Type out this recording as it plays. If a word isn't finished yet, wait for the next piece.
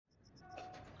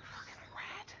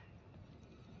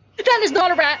That is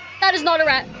not a rat. That is not a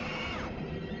rat.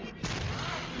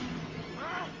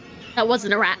 That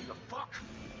wasn't a rat.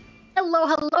 Hello,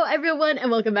 hello everyone,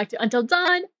 and welcome back to Until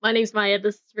Dawn. My name's Maya.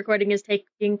 This recording is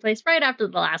taking place right after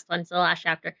the last one, so the last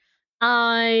chapter.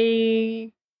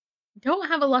 I don't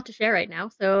have a lot to share right now,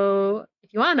 so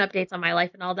if you want updates on my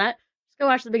life and all that, just go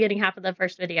watch the beginning half of the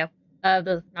first video. Not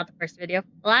the first video,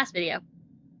 the last video.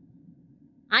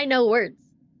 I know words.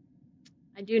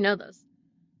 I do know those.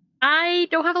 I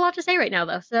don't have a lot to say right now,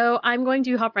 though, so I'm going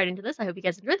to hop right into this. I hope you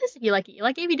guys enjoy this. If you like it, you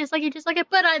like it. If you dislike it, you dislike it.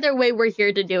 But either way, we're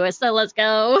here to do it, so let's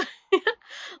go.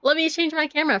 Let me change my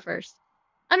camera first.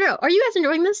 I don't know. Are you guys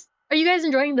enjoying this? Are you guys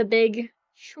enjoying the big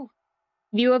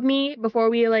view of me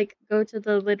before we, like, go to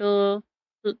the little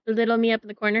me up in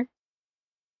the corner?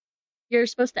 You're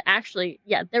supposed to actually...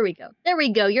 Yeah, there we go. There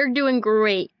we go. You're doing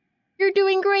great. You're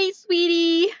doing great,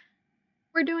 sweetie.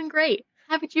 We're doing great.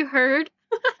 Haven't you heard?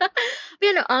 But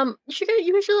yeah, no,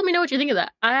 you should let me know what you think of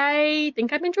that. I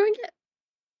think I'm enjoying it.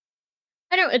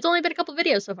 I know, it's only been a couple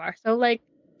videos so far, so like,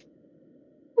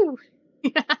 whew.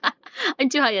 I'm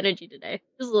too high energy today,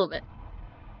 just a little bit.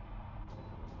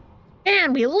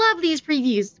 Man, we love these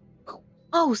previews.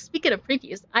 Oh, speaking of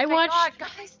previews, I watched... Thank God,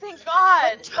 guys, thank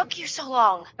God! It took you so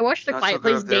long. I watched The Quiet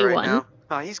Place Day 1.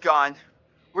 Oh, he's gone.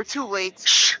 We're too late.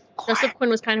 Shh, Joseph Quinn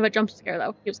was kind of a jump scare,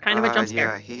 though. He was kind of a jump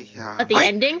scare. Yeah, But the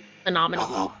ending, phenomenal.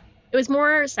 No. It was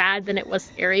more sad than it was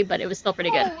scary, but it was still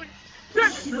pretty good.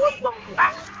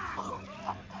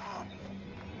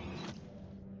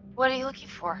 What are you looking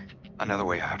for? Another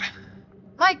way out.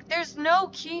 Mike, there's no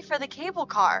key for the cable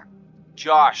car.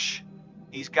 Josh,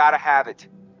 he's gotta have it.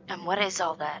 And what is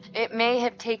all that? It may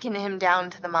have taken him down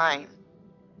to the mine.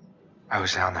 I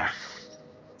was down there.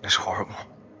 It was horrible.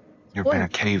 There'd been a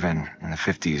cave-in the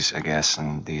 50s, I guess,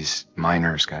 and these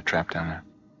miners got trapped down there.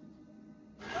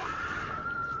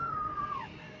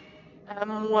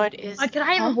 What is... Could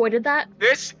I have avoided that?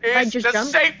 This is the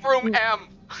safe room, M!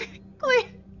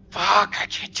 Fuck, I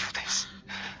can't do this.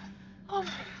 Oh,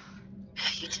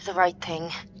 you did the right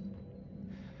thing.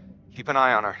 Keep an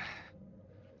eye on her.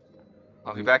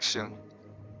 I'll be back soon.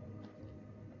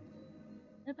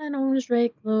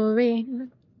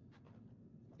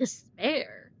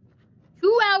 Despair.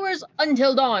 2 hours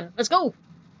until dawn. Let's go.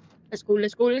 Let's go,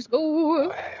 let's go, let's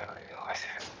go.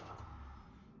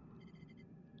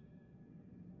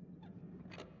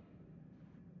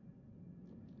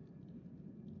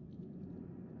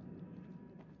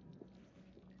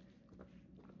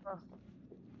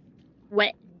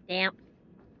 Wet and damp.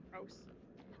 Gross.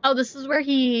 Oh, this is where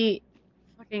he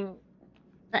fucking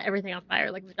set everything on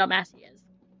fire like the dumbass he is.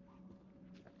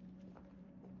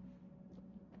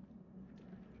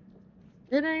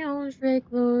 Living on straight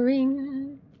glory.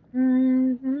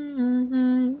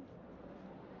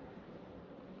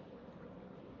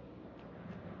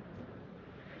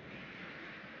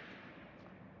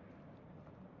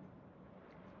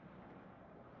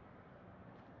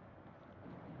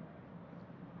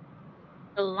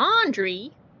 The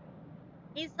laundry?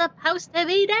 He's supposed to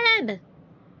be dead.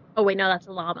 Oh wait, no, that's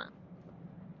a llama.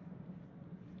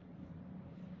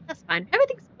 That's fine.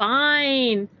 Everything's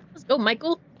fine. Let's go,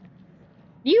 Michael.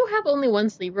 Do you have only one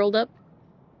sleeve rolled up?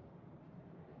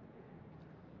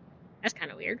 That's kind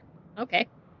of weird. Okay.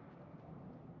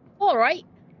 Alright.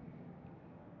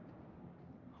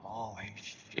 Holy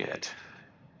shit.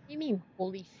 What do you mean,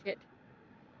 holy shit?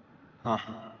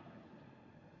 Uh-huh. Can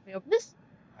we open this?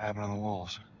 What happened to the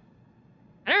walls?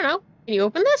 I don't know. Can you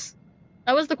open this?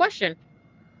 That was the question.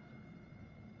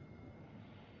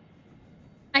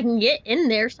 I can get in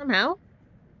there somehow.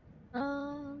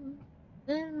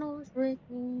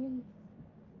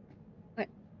 Okay.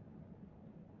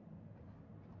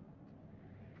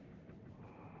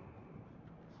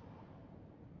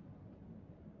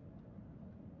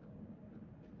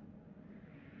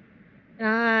 Can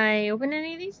I open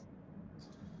any of these?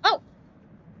 Oh!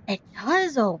 It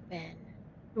does open.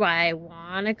 Do I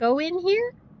want to go in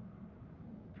here?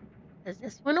 Does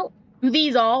this one open? Do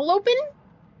these all open?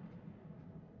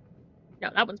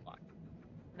 No, that one's blocked.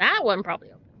 That one probably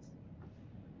opens.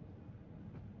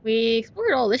 We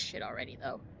explored all this shit already,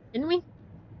 though. Didn't we?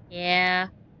 Yeah.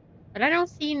 But I don't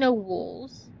see no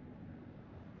wolves.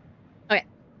 Okay.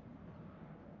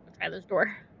 Let's try this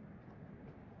door.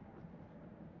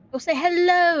 Go say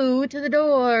hello to the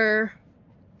door.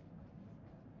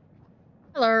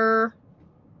 Hello.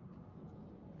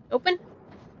 Open?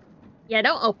 Yeah,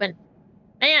 don't open.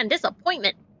 Man,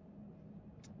 disappointment.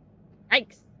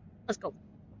 Yikes. Let's go.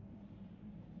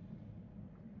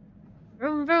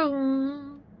 Vroom,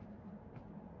 vroom.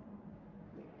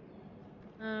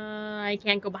 I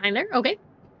can't go behind there. Okay.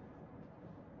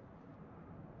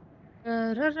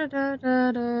 What's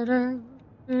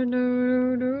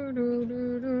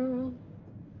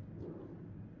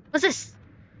this?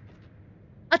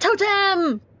 A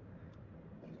totem!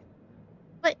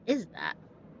 What is that?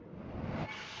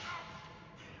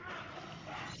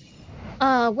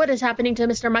 What is happening to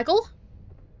Mr. Michael?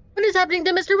 What is happening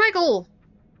to Mr. Michael?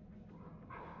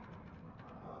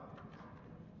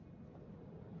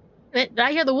 Wait, did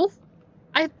I hear the wolf?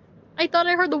 I thought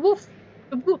I heard the wolf.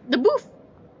 The boof.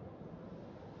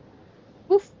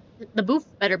 Boof. The boof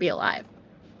better be alive.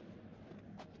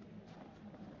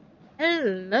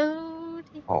 Hello.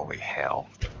 Holy hell.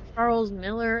 Charles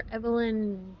Miller,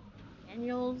 Evelyn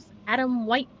Daniels, Adam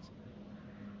White.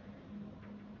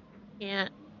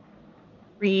 Can't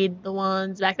read the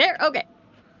ones back there. Okay.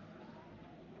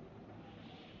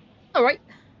 All right.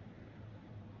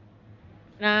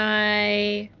 Can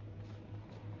I?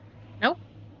 No.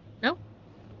 No.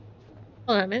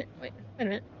 Hold on a minute. Wait a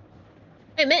minute.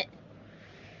 Wait a minute.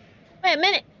 Wait a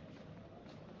minute.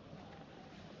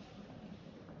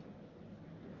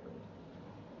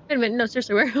 Wait a minute. No,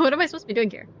 seriously, what am I supposed to be doing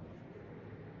here?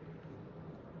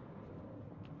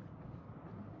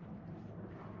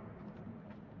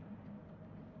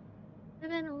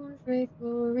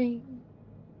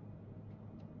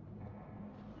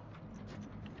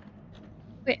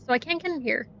 Okay, so I can't get in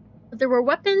here. But there were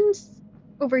weapons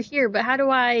over here, but how do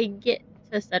I get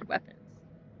to said weapons?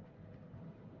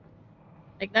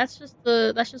 Like that's just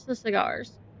the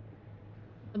cigars.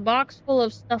 The box full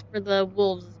of stuff for the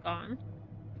wolves is gone.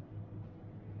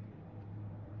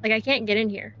 Like I can't get in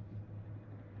here.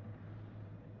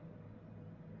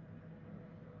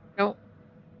 No.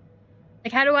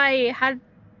 Like how do I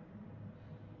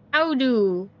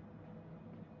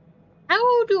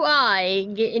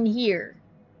get in here?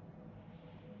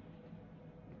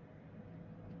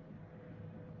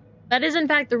 That is in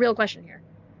fact the real question here.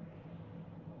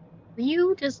 Will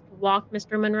you just walk,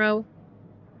 Mr. Monroe?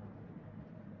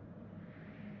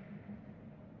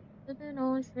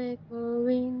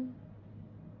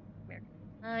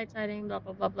 Sighting, blah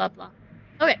blah blah blah blah.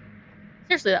 Okay.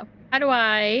 Seriously though, how do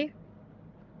I?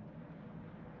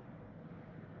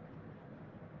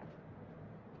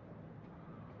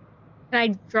 Can I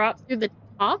drop through the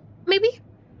top? Maybe?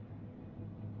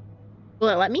 Will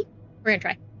it let me? We're gonna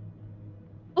try.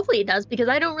 Hopefully it does, because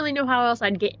I don't really know how else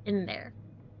I'd get in there.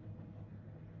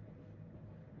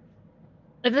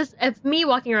 If me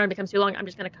walking around becomes too long, I'm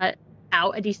just gonna cut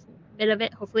out a decent bit of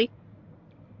it, hopefully.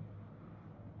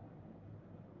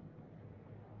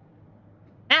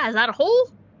 Ah, is that a hole?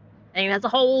 I think that's a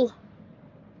hole.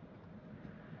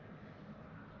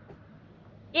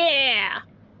 Yeah!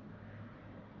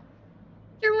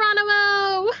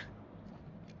 Geronimo!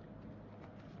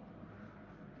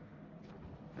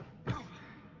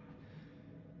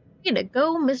 Way to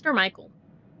go, Mr. Michael.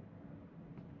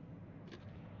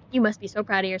 You must be so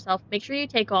proud of yourself. Make sure you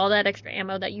take all that extra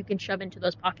ammo that you can shove into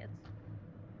those pockets.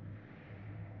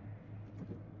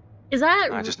 Is that...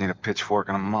 I just need a pitchfork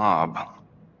and a mob.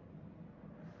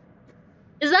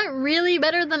 Is that really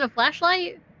better than a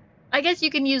flashlight? I guess you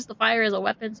can use the fire as a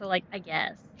weapon, so like, I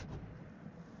guess.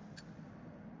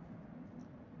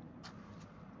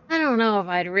 I don't know if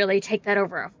I'd really take that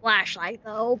over a flashlight,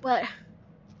 though, but...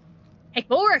 Take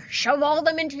 4! Shove all of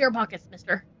them into your pockets,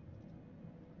 mister.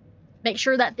 Make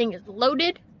sure that thing is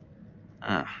loaded.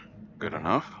 Good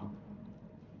enough.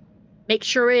 Make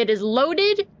sure it is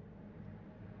loaded.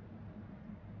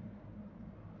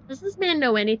 Does this man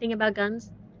know anything about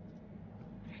guns?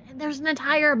 And there's an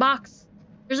entire box.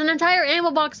 There's an entire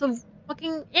ammo box of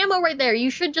fucking ammo right there. You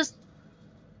should just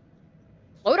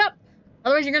load up.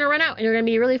 Otherwise you're gonna run out and you're gonna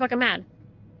be really fucking mad.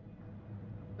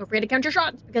 Don't forget to count your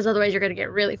shots, because otherwise you're gonna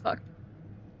get really fucked.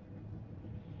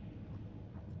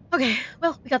 Okay,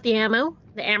 well, we got the ammo.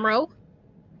 The ammo.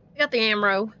 We got the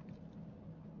ammo.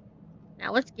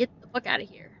 Now let's get the fuck out of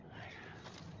here.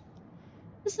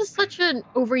 This is such an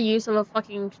overuse of a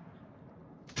fucking...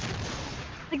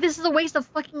 Like, this is a waste of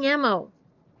fucking ammo.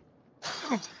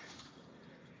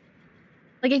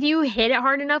 Like, if you hit it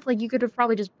hard enough, like, you could have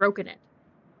probably just broken it.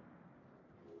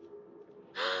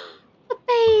 The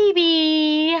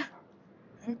baby!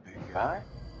 Hey, big guy.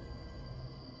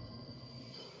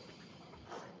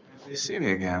 You see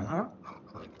me again, huh?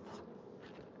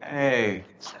 Hey.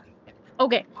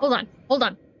 Okay, hold on. Hold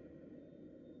on.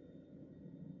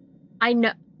 I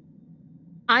know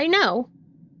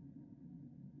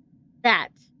that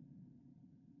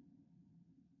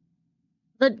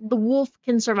the wolf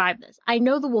can survive this. I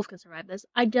know the wolf can survive this.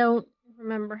 I don't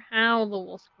remember how the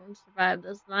wolf can survive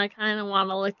this, and I kind of want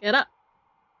to look it up.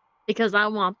 Because I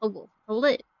want the wolf to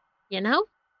live, you know?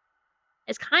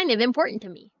 It's kind of important to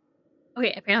me.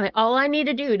 Okay, apparently all I need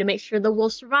to do to make sure the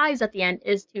wolf survives at the end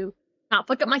is to not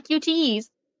fuck up my QTEs,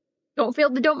 don't fail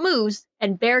the don't moves,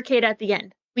 and barricade at the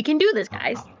end. We can do this,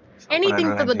 guys.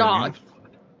 Anything for the dog.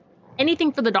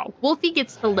 Anything for the dog. Wolfie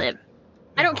gets to live.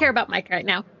 I don't care about Mike right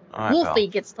now. Wolfie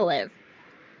gets to live.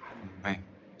 Hey.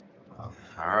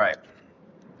 All right.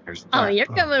 Here's the Oh, plan. you're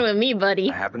coming with me, buddy.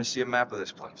 I happen to see a map of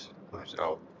this place,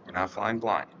 so we're not flying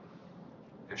blind.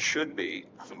 There should be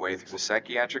a way through the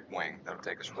psychiatric wing that'll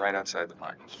take us right outside the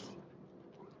mines.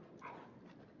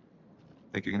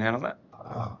 Think you can handle that?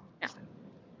 Yeah.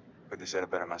 Couldn't have said it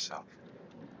better myself.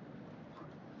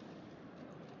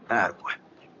 Attaboy.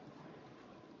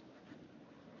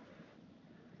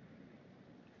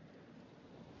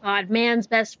 God, man's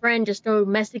best friend just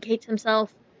domesticates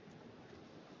himself.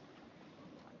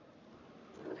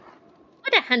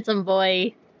 What a handsome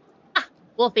boy. Ah,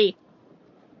 Wolfie.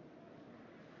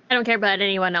 I don't care about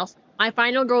anyone else. My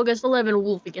final girl gets to live and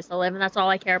Wolfie gets to live, and that's all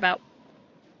I care about.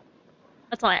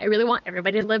 That's all I really want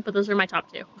everybody to live, but those are my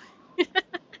top two.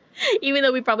 Even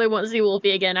though we probably won't see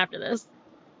Wolfie again after this.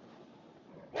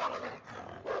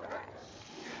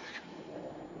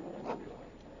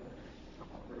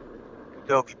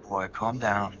 Dopey boy, calm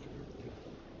down.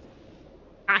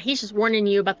 Ah, he's just warning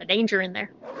you about the danger in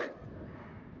there.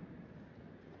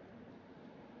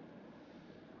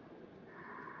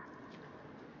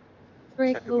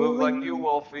 I can move like you,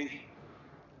 Wolfie.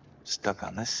 Stuck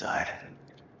on this side.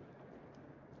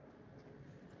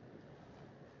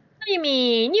 What do you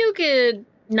mean? You could...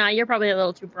 Nah, you're probably a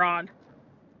little too broad.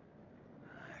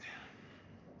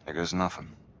 There goes nothing.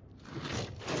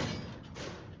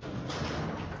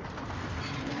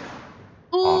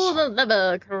 Ooh, Awesome.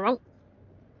 the crunk.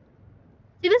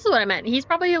 See, this is what I meant. He's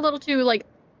probably a little too, like,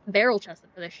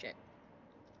 barrel-chested for this shit. Is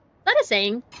that a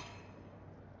saying?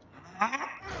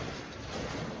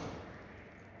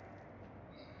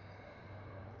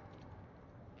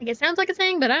 Like, it sounds like a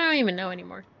saying, but I don't even know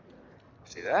anymore.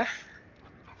 See that?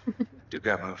 Dude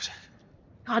got moves.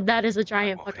 God, that is a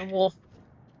giant fucking wolf.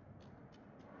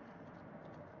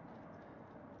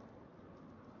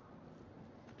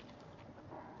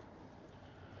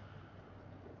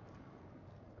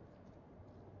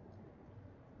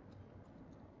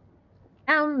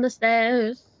 Down the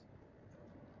stairs.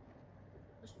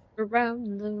 Just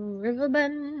around the river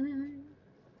bend.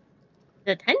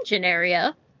 Detention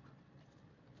area?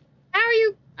 How are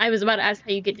you? I was about to ask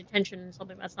how you get detention in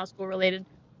something that's not school related.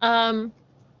 Yeah,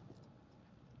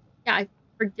 I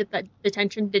forget that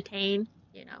detention, detain,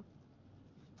 you know.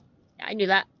 Yeah, I knew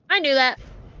that. I knew that.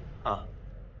 Huh.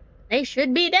 They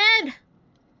should be dead.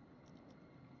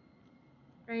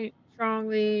 Right,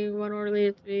 strongly, one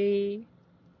orderly, 3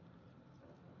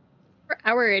 per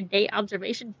hour a day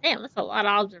observation. Damn, that's a lot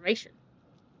of observation.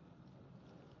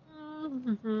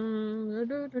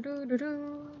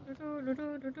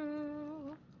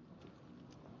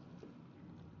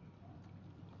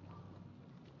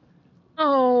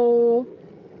 Oh.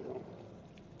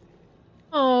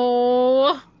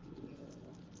 Oh.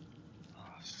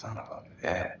 Son of a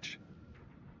bitch.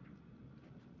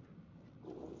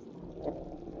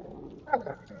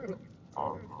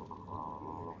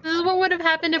 This is what would have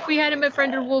happened if we hadn't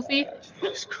befriended Wolfie.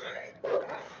 Jesus Christ. What the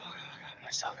fuck I got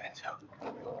myself into?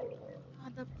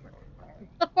 God,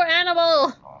 the poor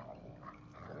animal.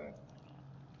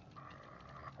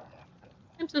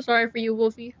 I'm so sorry for you,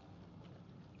 Wolfie.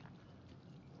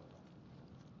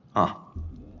 Huh.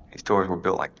 These doors were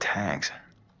built like tanks.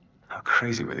 How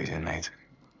crazy were these inmates?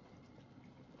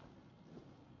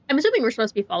 I'm assuming we're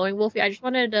supposed to be following Wolfie. I just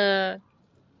wanted to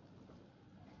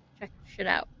check shit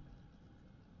out.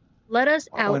 Let us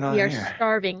What out. went on We are here?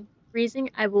 starving,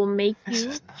 freezing. I will make This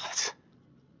you. is nuts.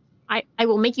 I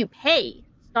will make you pay.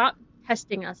 Stop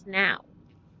testing us now.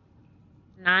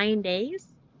 9 days?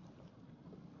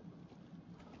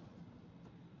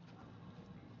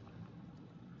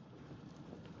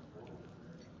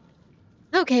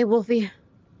 Okay, Wolfie.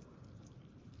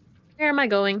 Where am I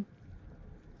going?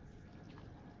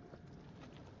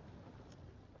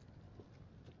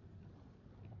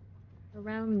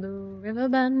 Around the river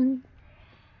bend.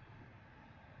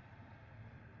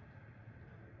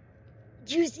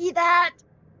 Did you see that?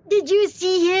 Did you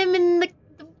see him in the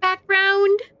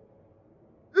background?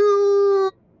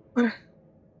 Ooh.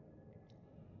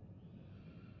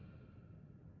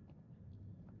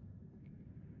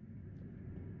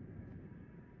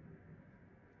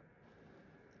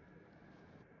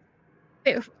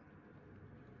 Wait,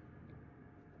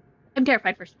 I'm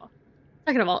terrified, first of all.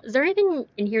 Second of all, is there anything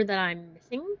in here that I'm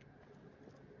missing?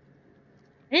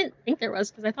 I didn't think there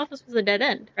was, because I thought this was a dead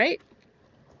end, right?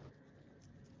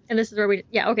 And this is where we...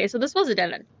 Yeah, okay, so this was a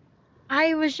dead end.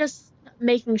 I was just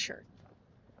making sure.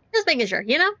 Just making sure,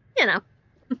 you know? You know.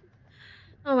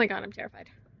 Oh my god, I'm terrified.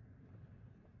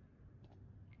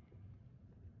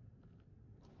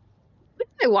 When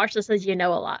did I watch this as you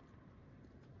know a lot?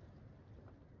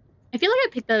 I feel like I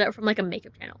picked that up from like a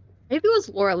makeup channel. Maybe it was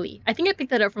Laura Lee. I think I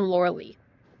picked that up from Laura Lee.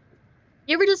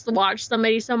 You ever just watch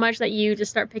somebody so much that you just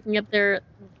start picking up the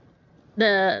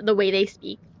way they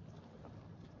speak?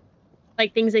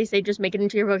 Like things they say, just make it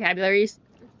into your vocabularies.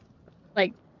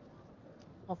 Like,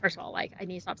 well, first of all, like I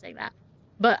need to stop saying that.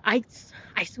 But I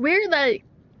swear that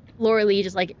Laura Lee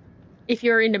just like, if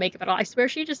you're into makeup at all, I swear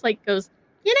she just like goes,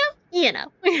 you know.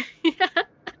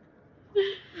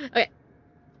 Okay.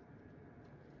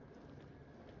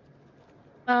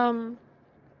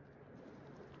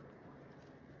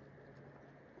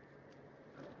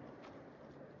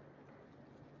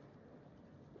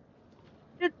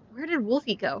 Where did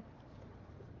Wolfie go?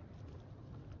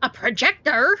 A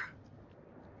projector?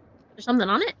 There's something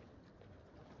on it?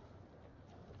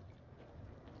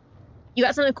 You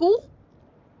got something cool?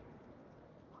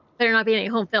 Better not be any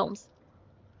home films.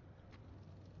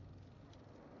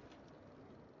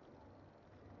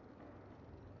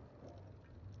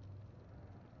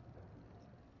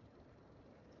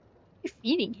 You're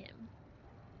feeding him.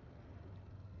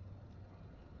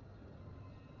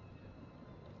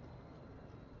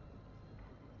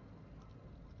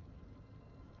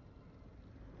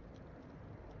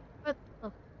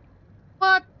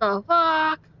 What the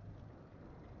fuck?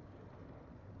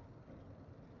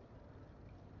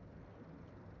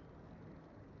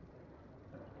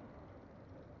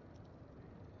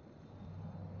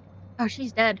 Oh,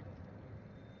 she's dead.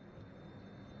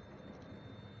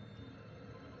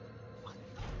 What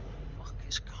the fuck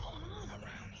is going on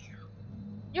around here?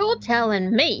 You're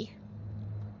telling me.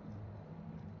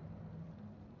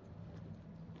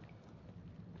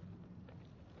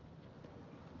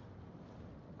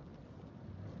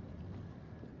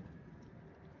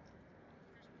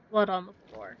 Blood on the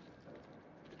floor.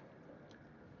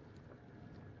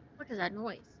 What is that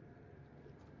noise?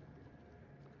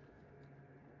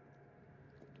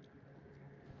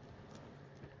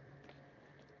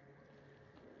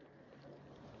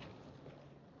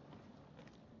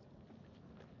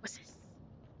 What's this?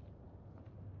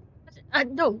 What's it?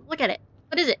 No, look at it.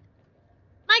 What is it?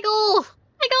 Michael!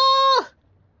 Michael!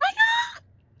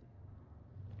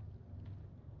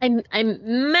 Michael!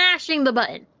 I'm mashing the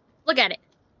button. Look at it.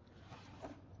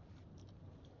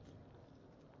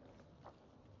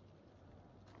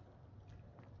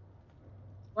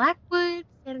 Blackwood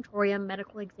Sanitorium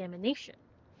medical examination.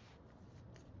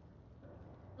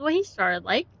 That's what he started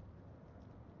like.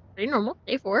 Pretty normal.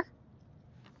 Day 4.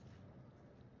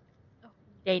 Oh,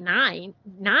 day 9.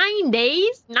 9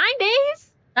 days? 9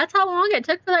 days? That's how long it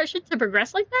took for that shit to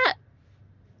progress like that?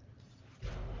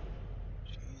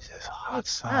 Jesus, hot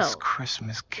sauce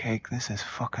Christmas cake. This is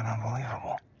fucking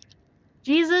unbelievable.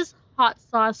 Jesus hot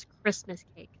sauce Christmas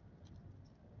cake.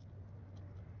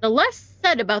 The less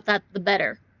said about that, the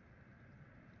better.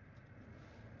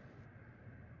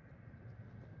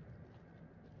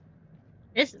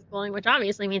 This is glowing, which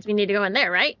obviously means we need to go in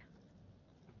there, right?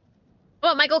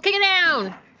 Come on, Michael, kick it down!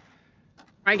 Or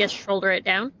I guess shoulder it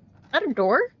down. Is that a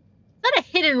door? Is that a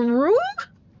hidden room?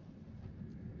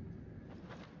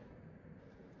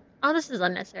 Oh, this is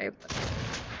unnecessary.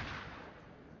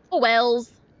 Oh, wells.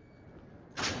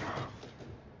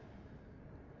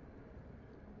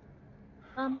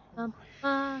 Who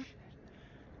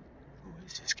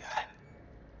is this guy?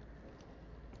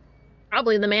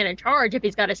 Probably the man in charge if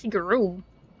he's got a secret room.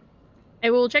 Hey,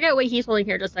 we'll check out what he's holding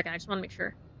here just a second. I just want to make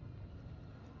sure.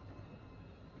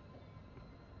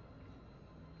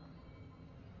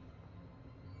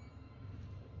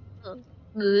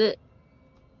 Blech.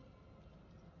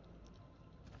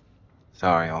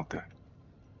 Sorry, I'll do it.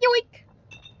 Yoink!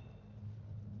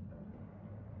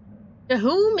 To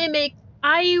whom it may...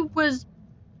 I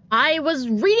was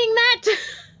reading that!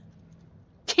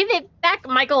 Give it back,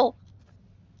 Michael!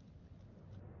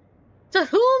 To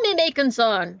whom it may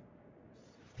concern.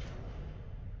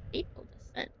 Fateful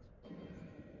descent.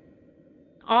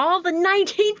 All the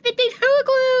 1952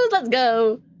 clues! Let's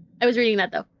go! I was reading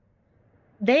that, though.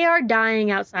 They are dying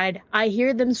outside. I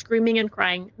hear them screaming and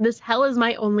crying. This hell is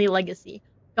my only legacy.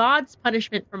 God's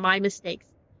punishment for my mistakes.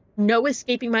 No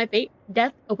escaping my fate.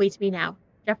 Death awaits me now.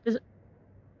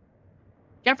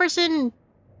 Jefferson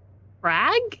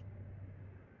Bragg?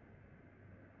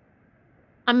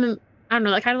 I don't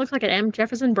know, that kind of looks like an M.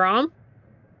 Jefferson Brom?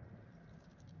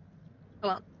 Oh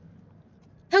well.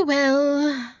 Oh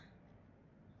well.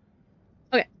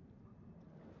 Okay.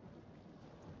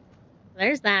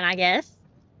 There's that, I guess.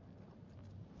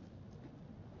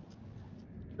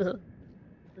 Ugh.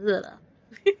 Ugh.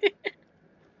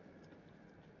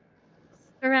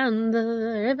 Around the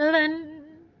river bend.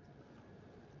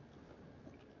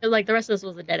 Like, the rest of this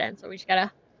was a dead end, so we just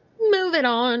gotta move it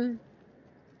on.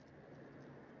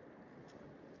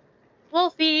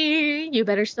 Wolfie, you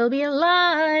better still be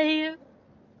alive.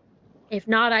 If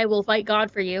not, I will fight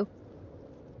God for you.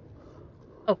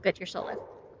 Oh, good, you're still alive.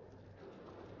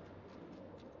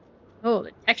 Oh,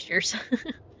 the textures.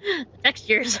 The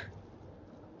textures.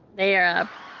 They are,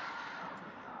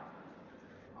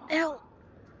 I don't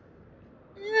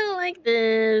like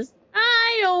this.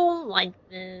 I don't like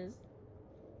this.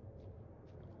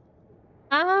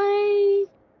 I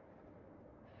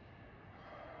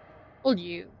told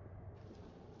you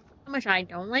how much I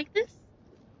don't like this.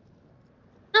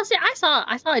 No, see, I saw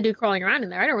a dude crawling around in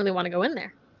there. I don't really want to go in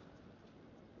there.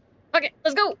 Okay,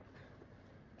 let's go.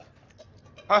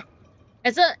 Huh?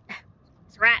 It's a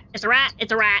rat. It's a rat.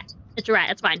 It's a rat. It's a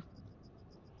rat. It's fine.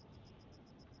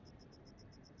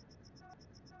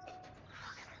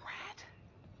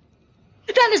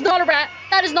 That is not a rat.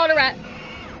 That is not a rat.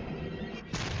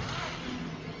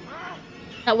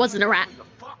 That wasn't a rat.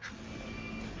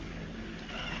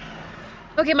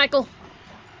 Okay, Michael.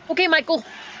 Okay, Michael.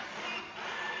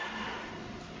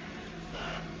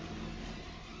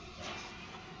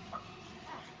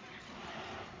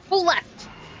 Go left.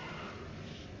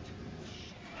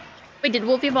 Wait, did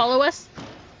Wolfie follow us?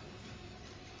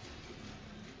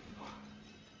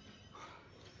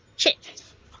 Shit.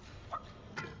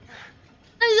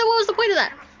 What was the point of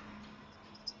that?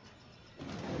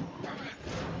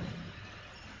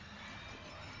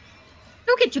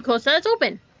 Don't get too close to that. It's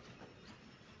open.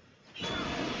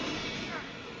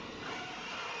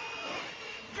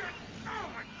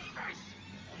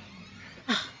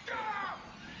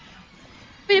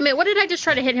 Wait a minute. What did I just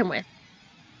try to hit him with?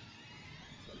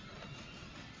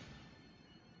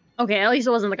 Okay, at least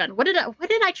it wasn't the gun. What did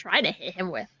I try to hit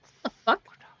him with? What the fuck?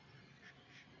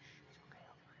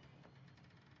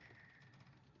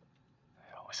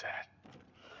 What was that?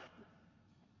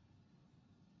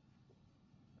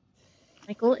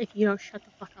 Michael, if you don't shut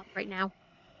the fuck up right now.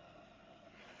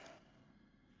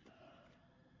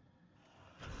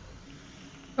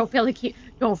 Don't fail the key.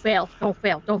 Don't fail. Don't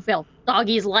fail. Don't fail.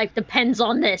 Doggy's life depends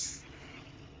on this.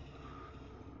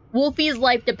 Wolfie's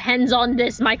life depends on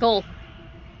this, Michael.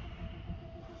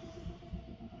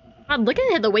 God, look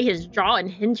at the way his jaw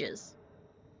hinges.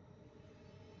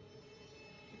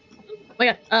 Oh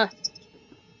my god,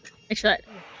 make sure that...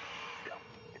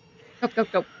 Go, go,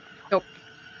 go, go.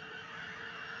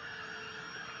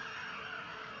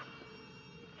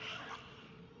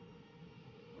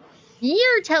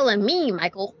 You're telling me,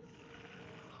 Michael.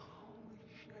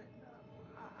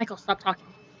 Michael, stop talking.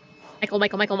 Michael.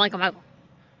 Damn it.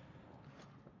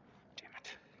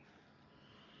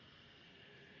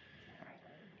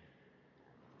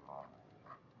 Come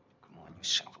on, you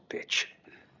son of a bitch.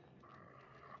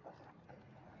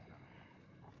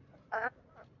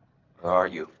 Where are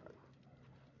you?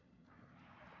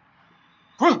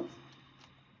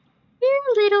 You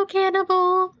little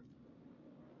cannibal.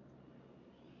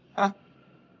 Huh?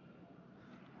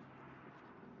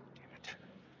 Damn it.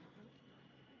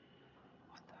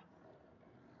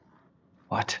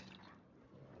 What?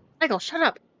 Michael, shut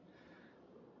up.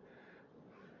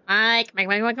 Mike.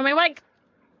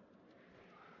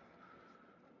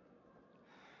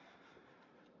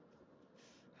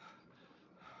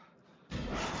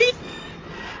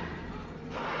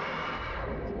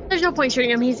 There's no point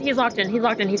shooting him. He's locked in. He's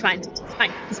locked in. He's fine.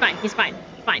 He's fine. It's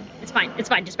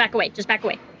fine. Just back away.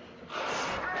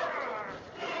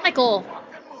 Michael.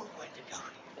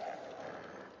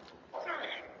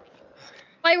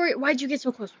 Why'd you get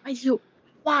so close?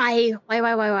 Why?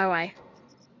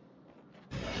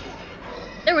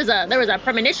 There was a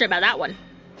premonition about that one.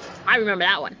 I remember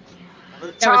that one.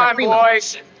 Time,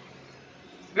 boys.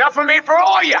 Enough of me for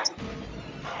all ya.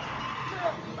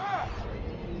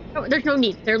 No, there's no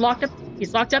need. They're locked up.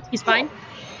 He's locked up. He's fine.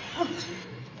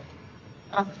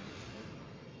 They're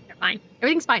fine.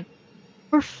 Everything's fine.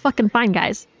 We're fucking fine,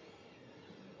 guys.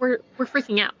 We're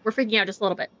freaking out. We're freaking out just a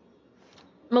little bit.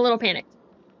 I'm a little panicked.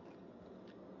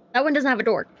 That one doesn't have a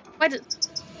door. Why did...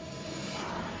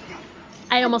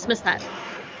 I almost missed that.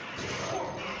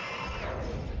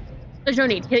 There's no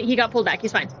need. He got pulled back.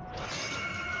 He's fine.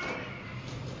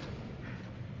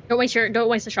 Don't waste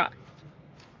the shot.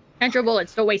 Can't throw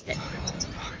bullets. Don't waste it.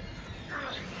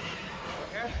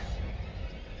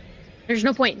 There's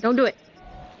no point. Don't do it.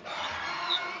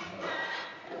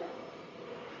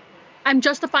 I'm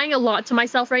justifying a lot to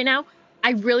myself right now.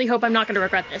 I really hope I'm not going to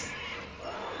regret this.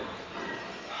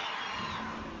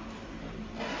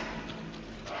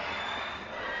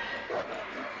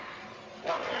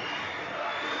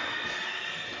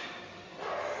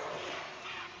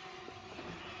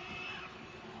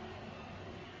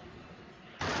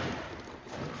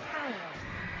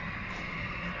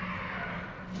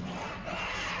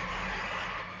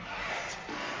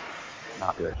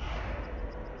 Not good.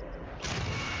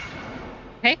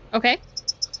 Okay, okay.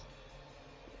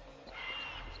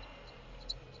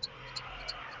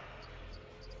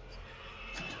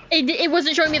 It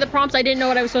wasn't showing me the prompts. I didn't know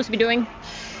what I was supposed to be doing.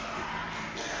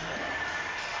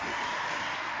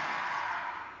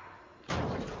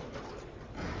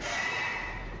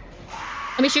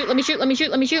 Let me shoot, let me shoot, let me shoot,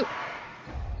 let me shoot.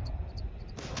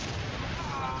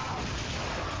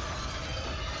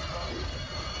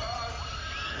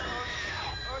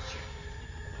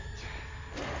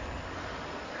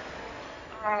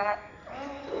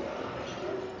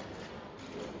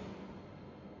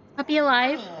 Puppy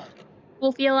alive?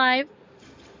 Wolfie alive?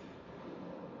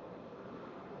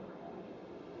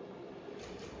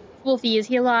 Wolfie, is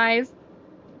he alive?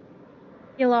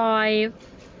 He alive?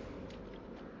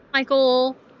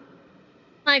 Michael?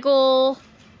 Michael?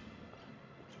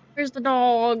 Where's the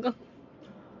dog?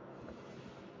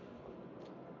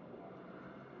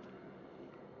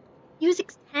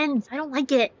 Music's tense. I don't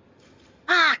like it.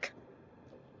 Fuck!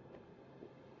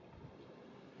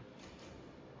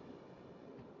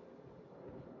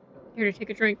 Here to take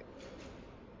a drink.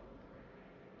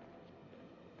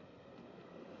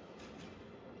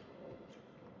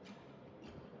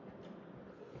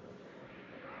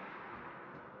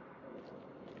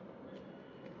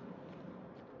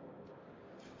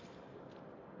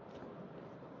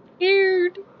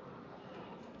 Scared.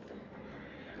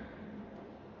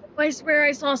 I swear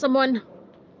I saw someone.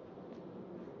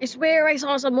 I swear I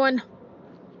saw someone.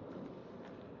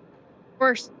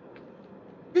 Worse.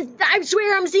 I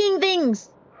swear I'm seeing things.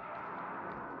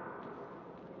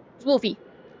 It's Wolfie.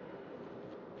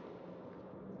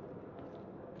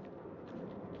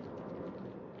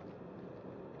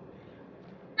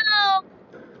 No.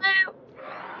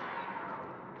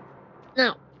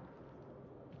 No.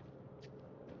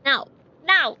 No.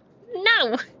 No.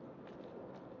 No.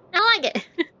 I don't like it.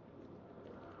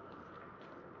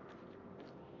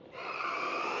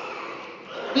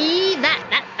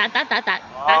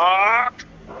 That.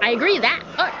 I agree that.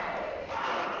 Fuck.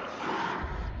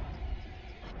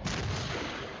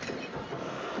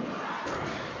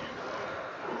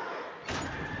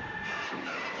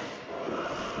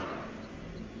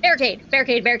 Barricade,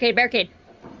 barricade, barricade, barricade.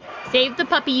 Save the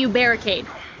puppy, you barricade.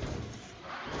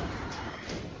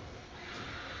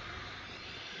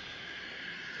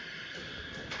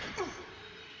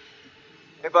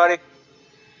 Hey, buddy.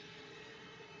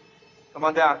 Come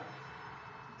on down.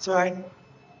 It's alright.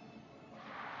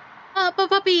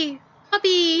 Puppy,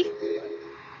 puppy.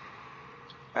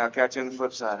 I'll catch you on the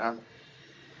flip side, huh?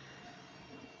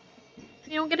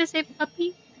 You don't get to save the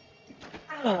puppy?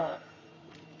 Come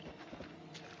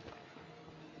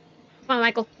on,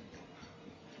 Michael.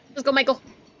 Let's go, Michael.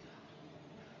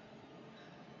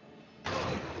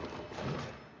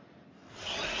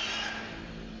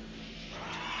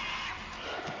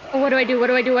 Oh, what do I do? What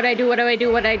do I do? What do I do? What do I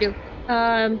do? What do I do?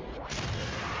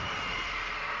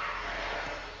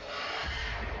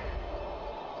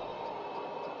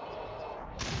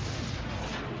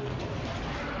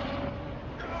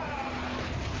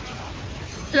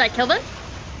 Did I kill them?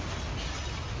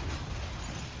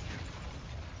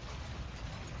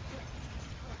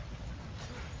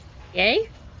 Yay?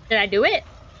 Did I do it?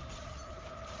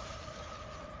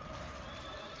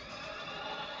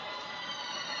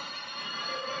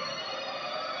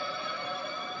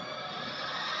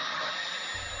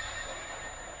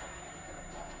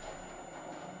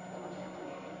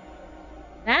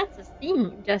 That's a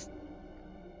scene. Just.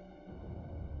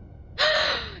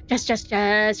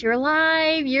 You're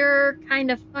alive. You're kind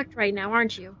of fucked right now,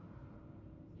 aren't you?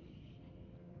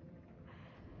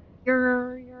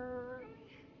 You're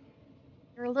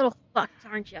a little fucked,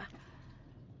 aren't you?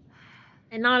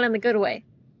 And not in the good way.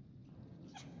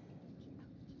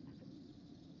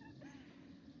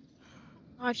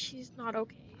 Oh, she's not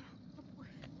okay.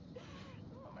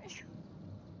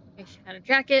 Okay, she got a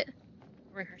jacket.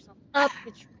 Bring herself up.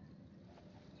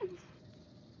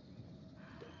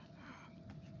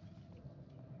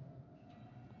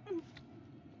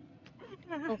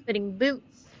 Ill-fitting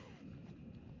boots.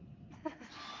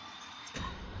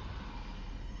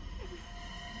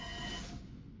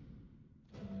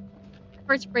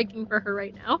 Heart's breaking for her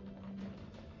right now.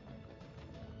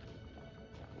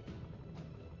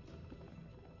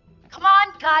 Come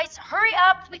on, guys, hurry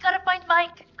up. We gotta find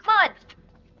Mike. Come on.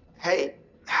 Hey,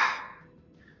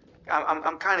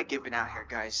 I'm kind of giving out here,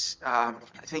 guys. I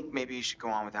think maybe you should go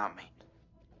on without me.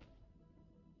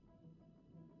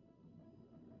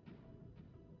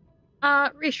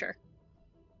 Reassure.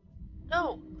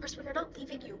 No, Crispin, we're not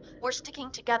leaving you. We're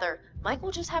sticking together. Mike will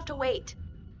just have to wait.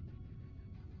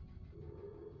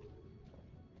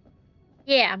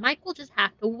 Yeah, Mike will just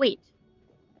have to wait.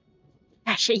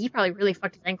 Ah, shit, he probably really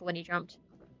fucked his ankle when he jumped.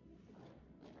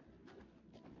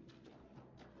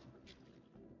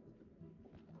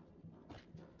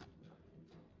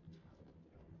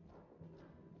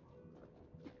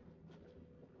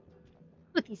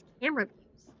 With these camera views.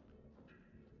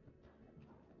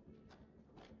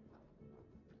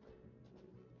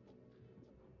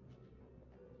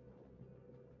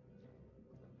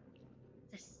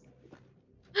 This.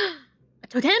 A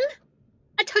totem?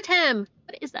 A totem!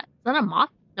 What is that? Is that a moth?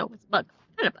 No, it's a bug.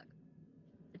 Not a bug.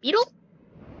 The beetle?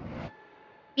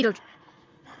 Beetle.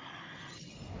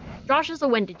 Josh is a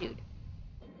Wendy dude.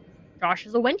 Josh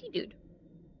is a Wendy dude.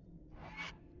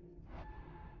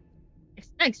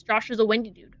 It's nice. Josh is a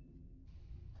Wendy dude.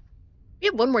 We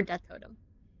have one more death totem.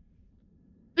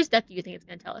 Whose death do you think it's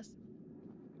going to tell us?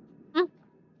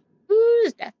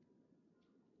 Whose death?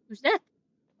 Whose death?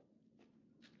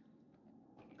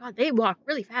 God, they walk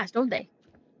really fast, don't they?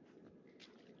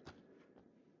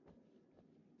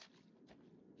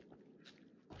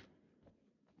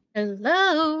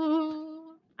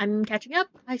 Hello? I'm catching up,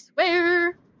 I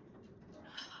swear.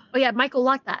 Oh yeah, Michael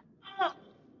locked that.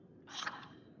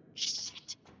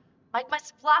 Shit. Mike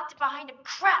must have locked it behind him.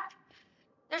 Crap.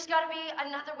 There's gotta be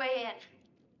another way in.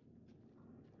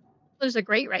 There's a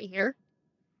grate right here.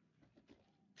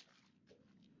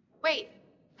 Wait.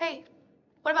 Hey.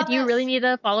 What But about do you this? really need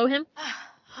to follow him?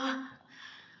 I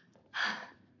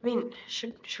mean,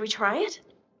 should we try it?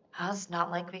 Well, it's not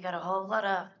like we got a whole lot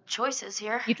of choices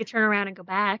here. You could turn around and go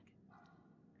back.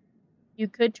 You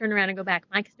could turn around and go back.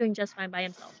 Mike's doing just fine by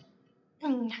himself.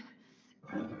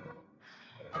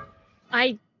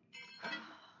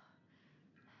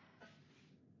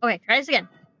 Okay, try this again.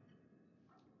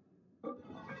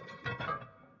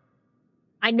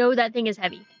 I know that thing is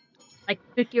heavy. Like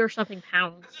 50 or something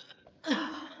pounds.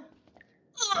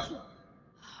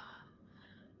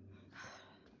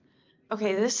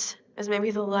 Okay, this is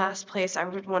maybe the last place I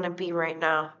would want to be right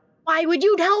now. Why would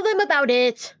you tell them about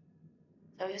it?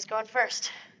 So who's going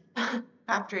first?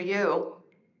 After you.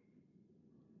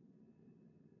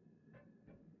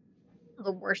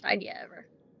 The worst idea ever.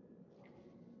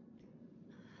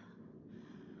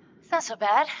 It's not so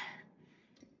bad.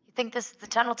 You think this is the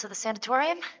tunnel to the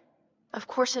sanatorium? Of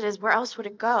course it is. Where else would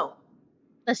it go?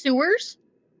 The sewers?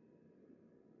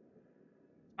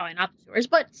 Probably not the sewers,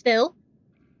 but still.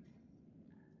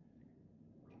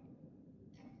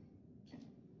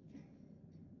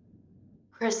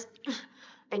 Chris,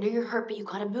 I know you're hurt, but you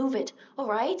gotta move it,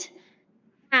 alright?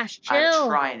 Ash, chill. I'm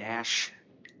trying, Ash.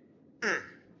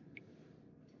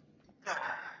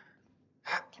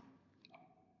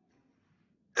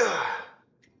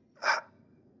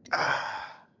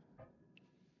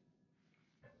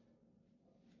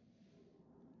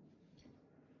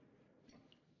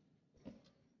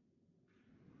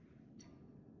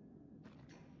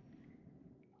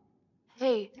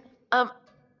 Hey,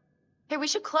 hey, we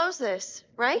should close this,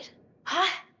 right? Huh?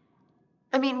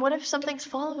 I mean, what if something's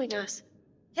following us?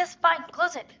 Yes, fine,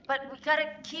 close it. But we gotta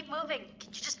keep moving. Can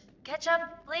you just catch up,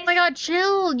 please? Oh my god,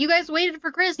 chill. You guys waited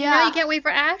for Chris. Yeah. Now you can't wait for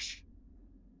Ash?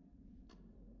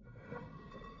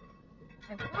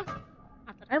 Not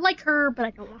that I like her, but I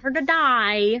don't want her to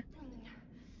die.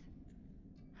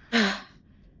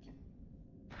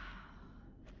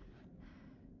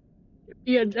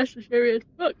 Be unnecessary as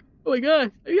fuck. Oh my gosh,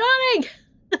 I'm yawning!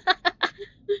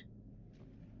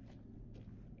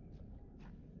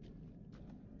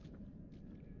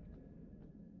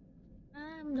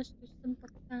 I'm just a simple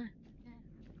guy.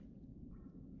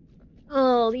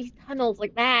 Oh, these tunnels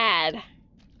look bad.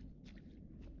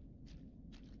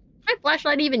 My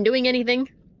flashlight even doing anything?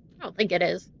 I don't think it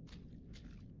is.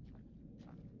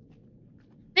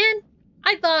 Man,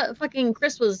 I thought fucking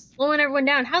Chris was slowing everyone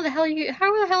down. How the hell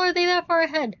are they that far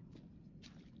ahead?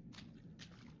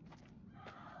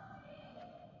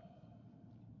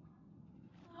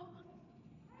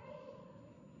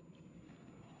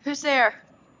 Who's there?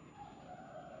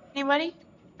 Anybody? Is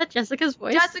that Jessica's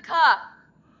voice? Jessica!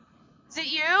 Is it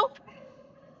you?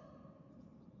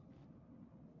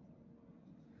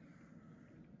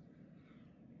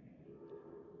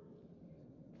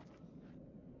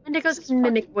 Wendigos can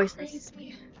mimic voices.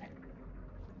 Crazy.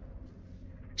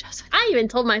 Jessica. I even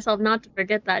told myself not to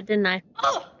forget that, didn't I?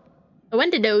 Oh! The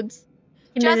Wendigodes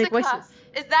can mimic Jessica! voices.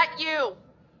 Is that you?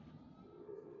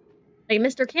 Like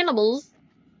Mr. Cannibals.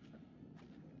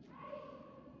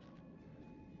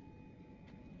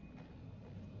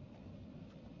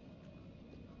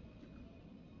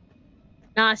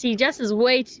 Nah, see, Jess is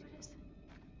way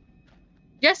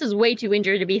too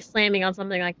injured to be slamming on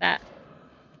something like that.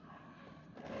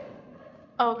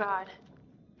 Oh god.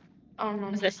 Oh no.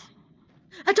 What's this?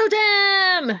 A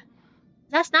totem! Is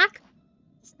that a snack?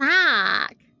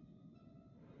 Snack!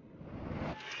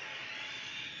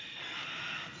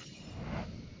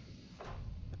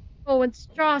 Oh, it's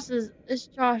Josh's. It's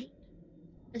Josh.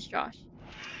 It's Josh.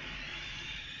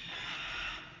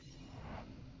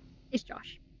 It's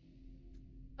Josh.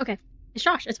 Okay. It's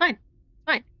Josh. It's fine. It's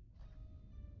fine.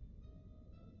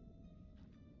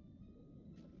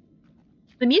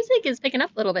 The music is picking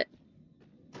up a little bit.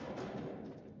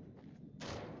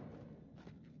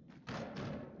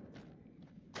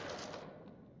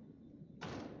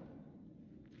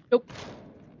 Nope.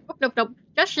 Nope.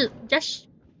 Josh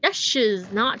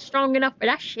is not strong enough for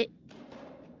that shit.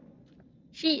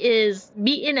 She is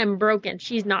beaten and broken.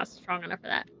 She's not strong enough for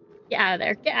that. Get out of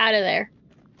there. Get out of there.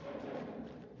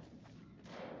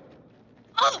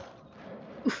 Oh!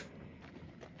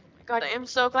 God, I am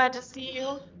so glad to see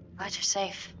you. Glad you're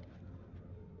safe.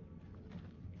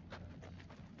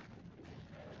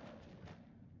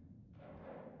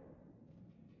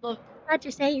 Look, Glad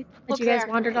you're safe. That Look you guys there.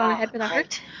 wandered on ahead without her.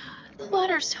 Right. the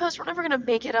ladder's toast. We're never gonna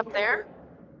make it up there.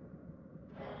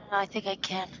 I think I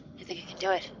can. I think I can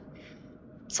do it.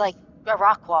 It's like a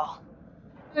rock wall.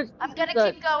 I'm gonna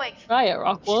keep going. Try it,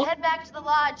 Rockwell. Should head back to the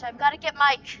lodge. I've got to get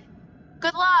Mike.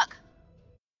 Good luck.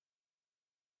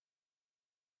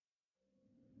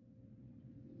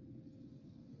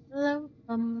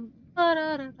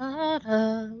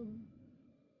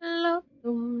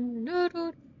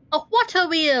 A water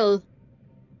wheel!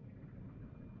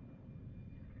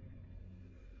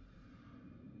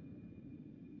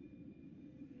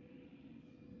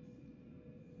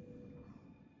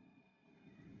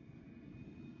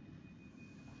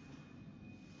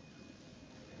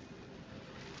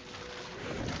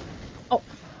 Oh.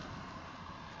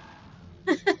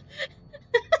 I'm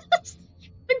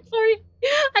sorry.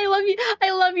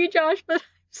 I love you, Josh, but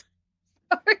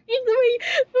I'm sorry. The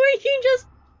way you just...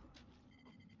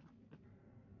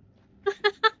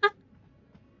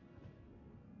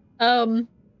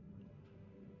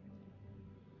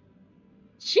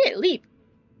 Shit, leap.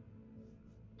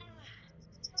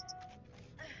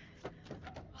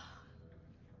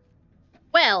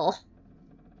 Well.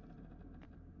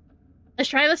 Let's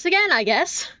try this again, I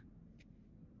guess.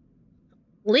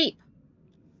 Leap.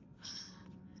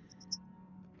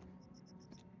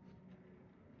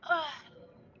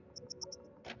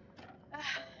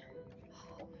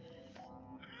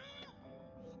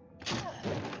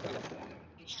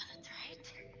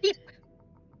 Leap.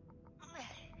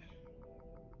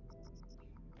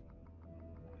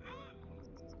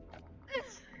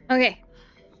 Okay.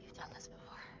 You've done this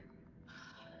before.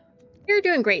 You're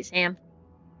doing great, Sam.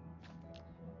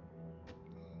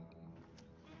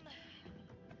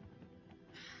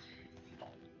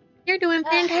 You're doing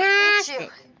Beat you.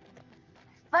 fantastic.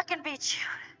 Fucking beat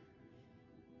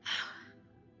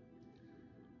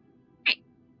you.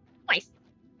 Nice.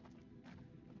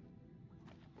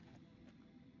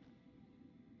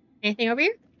 Anything over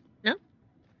here? No?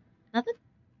 Nothing?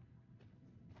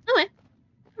 Okay.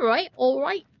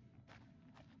 Alright.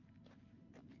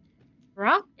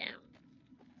 Drop down.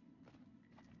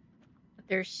 But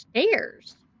there's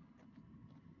stairs.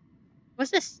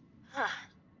 What's this? Huh.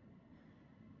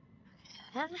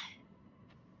 Then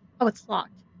Oh, it's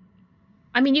locked.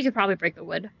 I mean, you could probably break the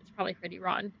wood. It's probably pretty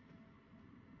rotten.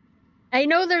 I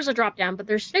know there's a drop down, but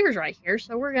there's stairs right here,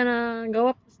 so we're gonna go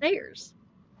up the stairs.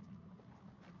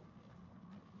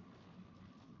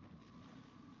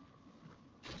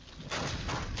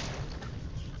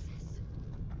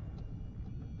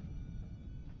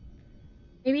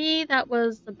 Maybe that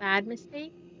was a bad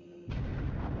mistake.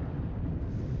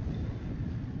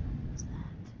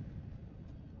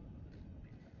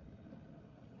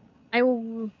 I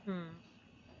will.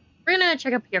 We're gonna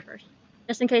check up here first,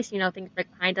 just in case things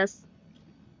break behind us.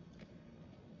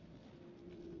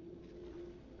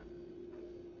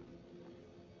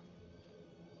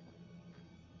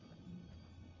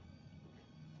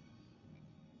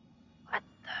 what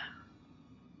the?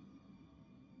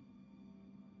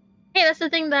 Hey, that's the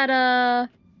thing that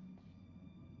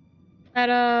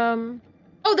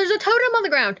Oh, there's a totem on the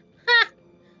ground. Ha!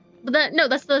 But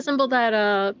that's the symbol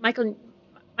that Michael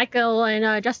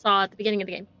and Jess saw at the beginning of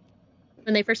the game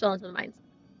when they first fell into the mines.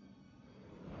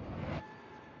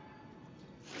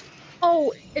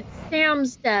 Oh, it's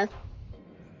Sam's death.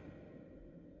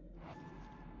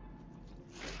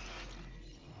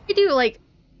 You do like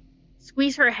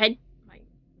squeeze her head. My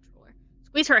controller.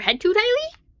 Squeeze her head too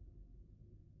tightly.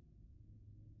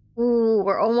 Ooh,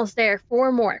 we're almost there.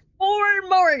 4 more. 4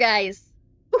 more, guys.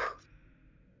 Whew.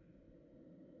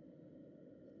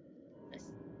 This.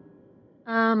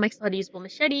 Mike still had a usable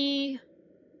machete.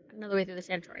 Another way through the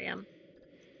sanatorium.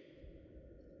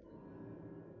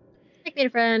 Mike made a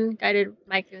friend, guided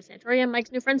Mike through the sanatorium.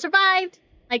 Mike's new friend survived.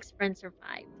 Mike's friend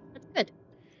survived. That's good.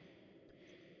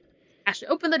 Ashley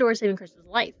opened the door, saving Chris's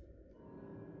life.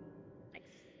 Mike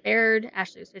spared.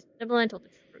 Ashley was faced with Nicola and told the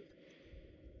truth.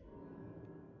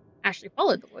 Ashley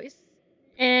followed the voice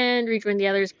and rejoined the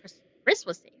others. Chris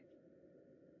was saved.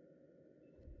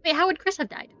 Wait, how would Chris have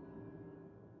died?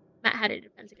 Matt had a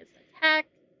defense against the attack.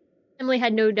 Emily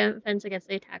had no defense against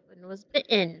the attack when it was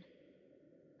bitten.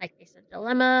 Mike faced a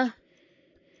dilemma.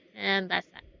 And that's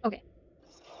that. Okay.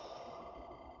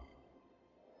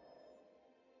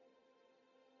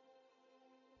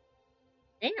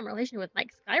 Damn, relation with Mike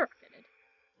skyrocketed.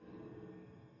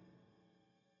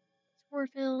 Horror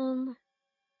film.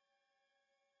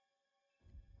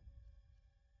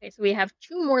 Okay, so we have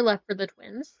 2 more left for the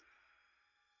twins.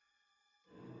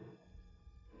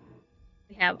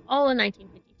 We have all in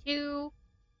 1952.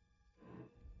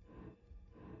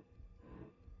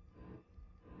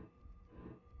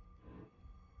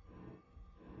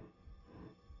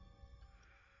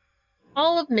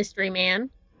 All of Mystery Man.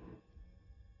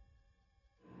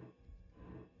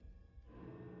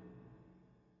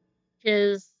 Which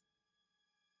is...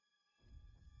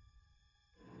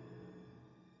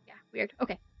 yeah, weird.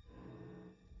 Okay.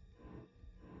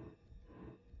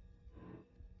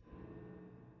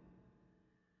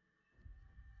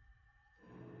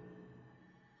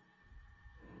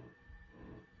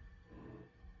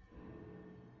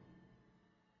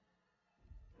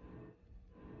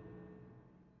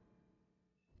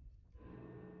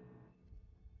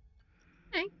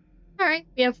 Okay. Alright,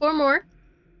 we have 4 more.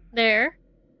 There.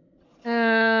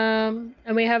 And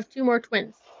we have 2 more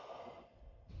twins.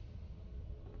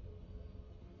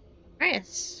 Alright,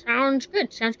 sounds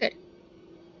good. Sounds good.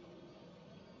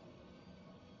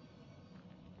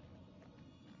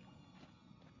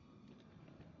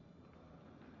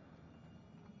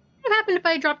 What happened if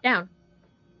I drop down?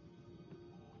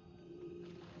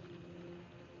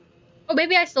 Oh,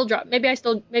 maybe I still drop. Maybe I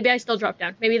still drop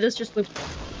down. Maybe this just loops.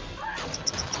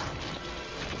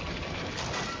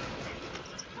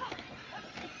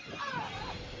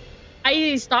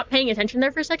 I stopped paying attention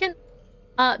there for a second.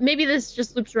 Maybe this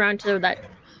just loops around to that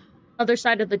other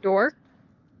side of the door.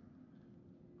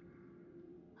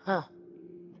 Huh.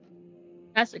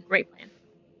 That's a great plan.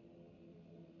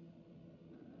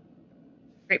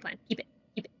 Great plan. Keep it.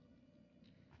 Keep it.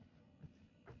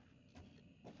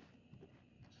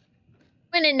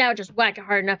 When in doubt, just whack it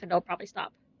hard enough and it'll probably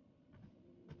stop.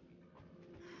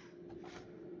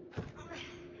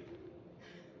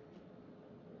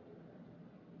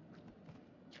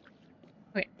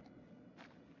 Okay.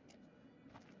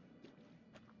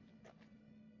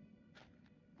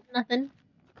 Nothing.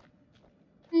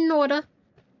 Nada.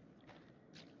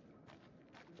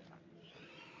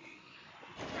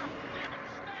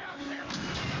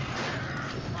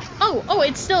 Oh,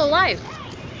 it's still alive.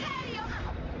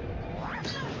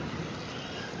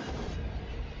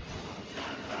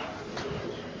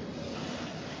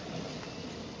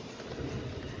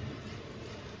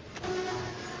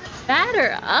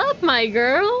 Batter up, my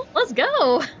girl. Let's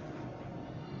go.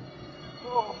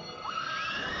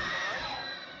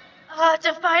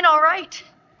 Define all right.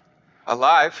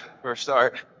 Alive, for a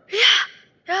start.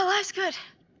 Yeah, life's good.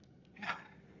 What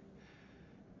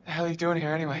the hell are you doing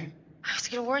here anyway? I was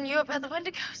gonna warn you about the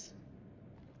Wendigos.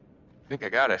 I think I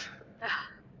got it.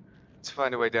 Let's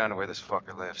find a way down to where this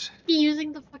fucker lives. He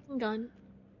using the fucking gun.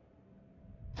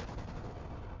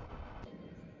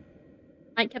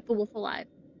 I kept the wolf alive.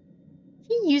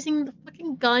 He using the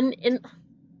fucking gun in...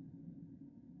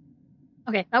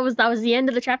 Okay, that was the end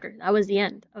of the chapter. That was the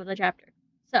end of the chapter.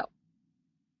 So.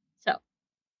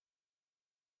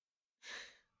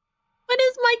 What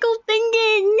is Michael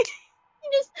thinking? He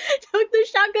just took the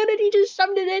shotgun and he just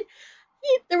shoved it in.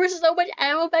 There was so much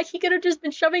ammo back. He could have just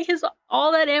been shoving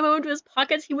all that ammo into his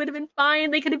pockets. He would have been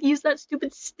fine. They could have used that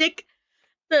stupid stick,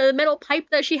 the metal pipe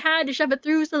that she had, to shove it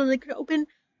through so that they could open.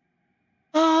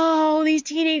 Oh, these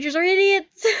teenagers are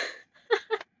idiots.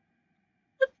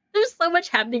 There's so much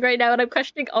happening right now, and I'm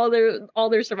questioning all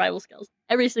their survival skills.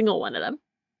 Every single one of them.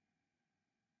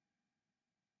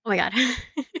 Oh my god.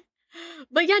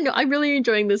 But yeah, no, I'm really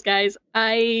enjoying this, guys.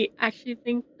 I actually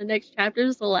think the next chapter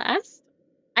is the last.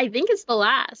 I think it's the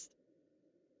last.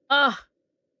 Ugh.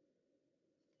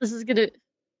 This is gonna...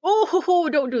 Oh,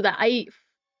 don't do that. Did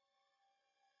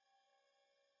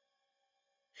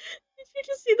you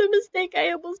just see the mistake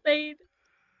I almost made?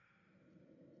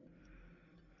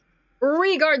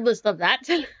 Regardless of that.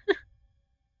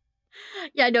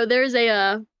 Yeah, no, there's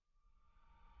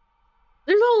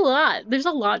There's a lot. There's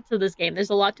a lot to this game. There's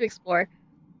a lot to explore.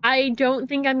 I don't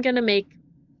think I'm gonna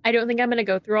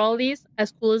go through all of these,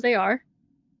 as cool as they are.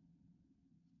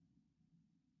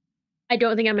 I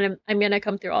don't think I'm gonna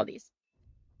come through all these.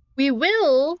 We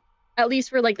will, at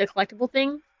least for like the collectible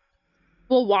thing,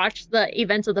 we'll watch the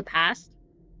events of the past,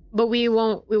 but we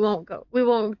won't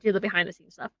do the behind the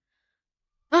scenes stuff.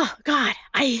 Oh God,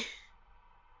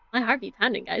 my heart be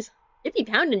pounding, guys. It be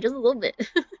pounding just a little bit.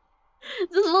 Just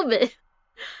a little bit.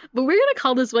 But we're gonna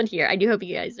call this one here. I do hope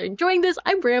you guys are enjoying this.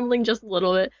 I'm rambling just a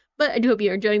little bit, but I do hope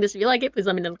you're enjoying this. If you like it, please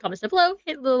let me know in the comments down below.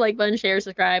 Hit the like button, share,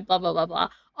 subscribe, blah blah blah blah.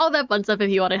 All that fun stuff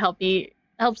if you want to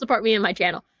help support me and my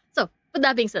channel. So with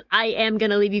that being said, I am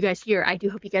gonna leave you guys here. I do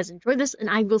hope you guys enjoyed this, and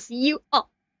I will see you all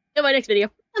in my next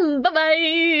video. Bye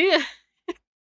bye.